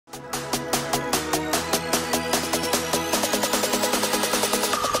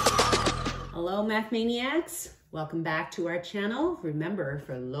Hello, Math Maniacs. Welcome back to our channel. Remember,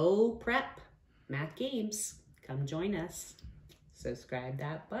 for low prep math games, come join us. Subscribe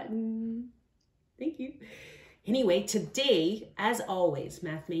that button. Thank you. Anyway, today, as always,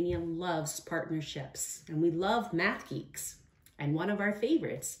 Math Mania loves partnerships and we love Math Geeks. And one of our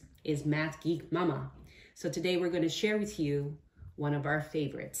favorites is Math Geek Mama. So today we're going to share with you one of our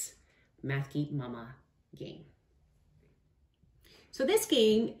favorites, Math Geek Mama game. So this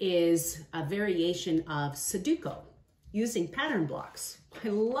game is a variation of Sudoku using pattern blocks. I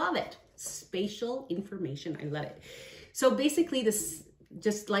love it. Spatial information, I love it. So basically this,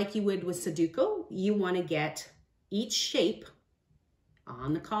 just like you would with Sudoku, you want to get each shape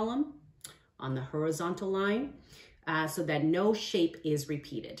on the column, on the horizontal line, so that no shape is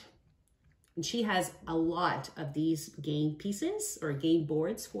repeated. And she has a lot of these game pieces or game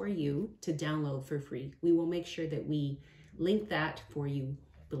boards for you to download for free. We will make sure that we link that for you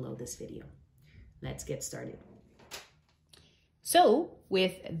below this video. Let's get started. So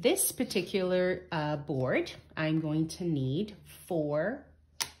with this particular board, I'm going to need 4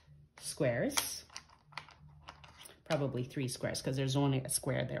 squares, probably 3 squares because there's only a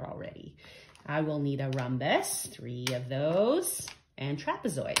square there already. I will need a rhombus, 3 of those, and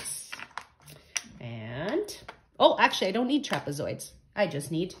trapezoids. And, oh, actually I don't need trapezoids. I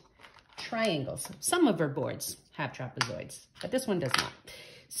just need triangles. Some of our boards have trapezoids, but this one does not.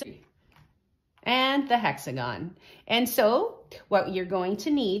 So, and the hexagon. And so what you're going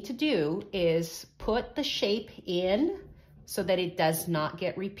to need to do is put the shape in so that it does not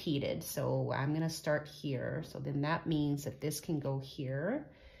get repeated. So I'm going to start here. So then that means that this can go here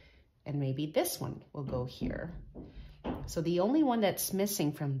and maybe this one will go here. So the only one that's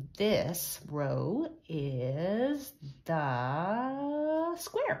missing from this row is the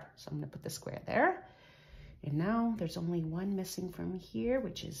square. So I'm going to put the square there. And now there's only one missing from here,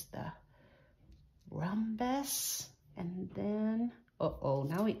 which is the rhombus. And then, uh-oh,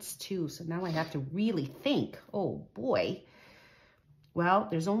 now it's 2. So now I have to really think. Oh, boy. Well,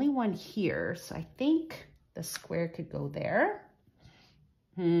 there's only one here. So I think the square could go there.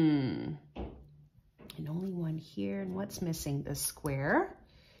 And only one here. And what's missing? The square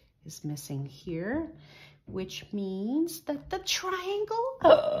is missing here, which means that the triangle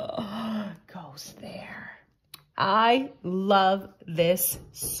goes there. I love this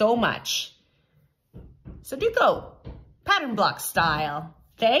so much. Sudoku, pattern block style.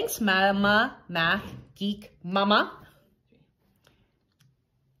 Thanks, Mama, Math Geek Mama.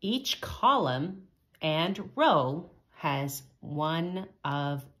 Each column and row has one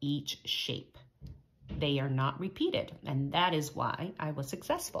of each shape. They are not repeated, and that is why I was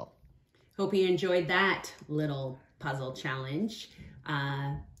successful. Hope you enjoyed that little puzzle challenge.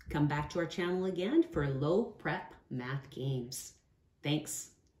 Come back to our channel again for low prep math games.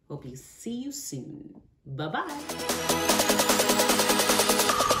 Thanks. Hope you see you soon. Bye-bye.